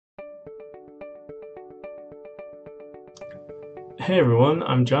Hey everyone,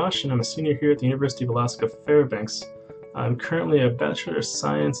 I'm Josh and I'm a senior here at the University of Alaska Fairbanks. I'm currently a Bachelor of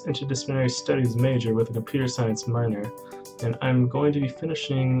Science Interdisciplinary Studies major with a computer science minor, and I'm going to be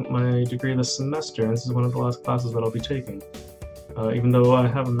finishing my degree this semester, and this is one of the last classes that I'll be taking. Even though I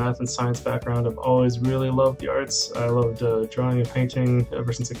have a math and science background, I've always really loved the arts. I loved drawing and painting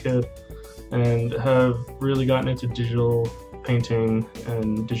ever since a kid, and have really gotten into digital painting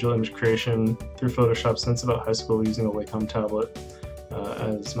and digital image creation through Photoshop since about high school using a Wacom tablet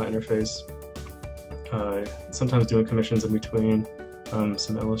as my interface. Sometimes doing commissions in between,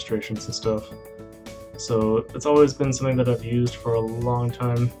 some illustrations and stuff. So it's always been something that I've used for a long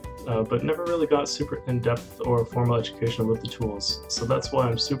time, but never really got super in-depth or formal education with the tools. So that's why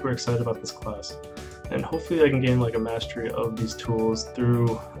I'm super excited about this class. And hopefully I can gain like a mastery of these tools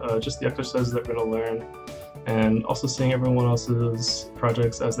through just the exercises that we're going to learn, and also seeing everyone else's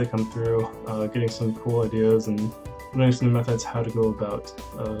projects as they come through, getting some cool ideas and learning some new methods how to go about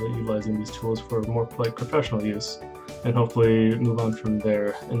utilizing these tools for more like professional use, and hopefully move on from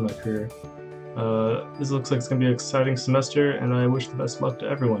there in my career. This looks like it's going to be an exciting semester, and I wish the best luck to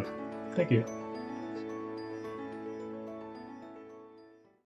everyone. Thank you.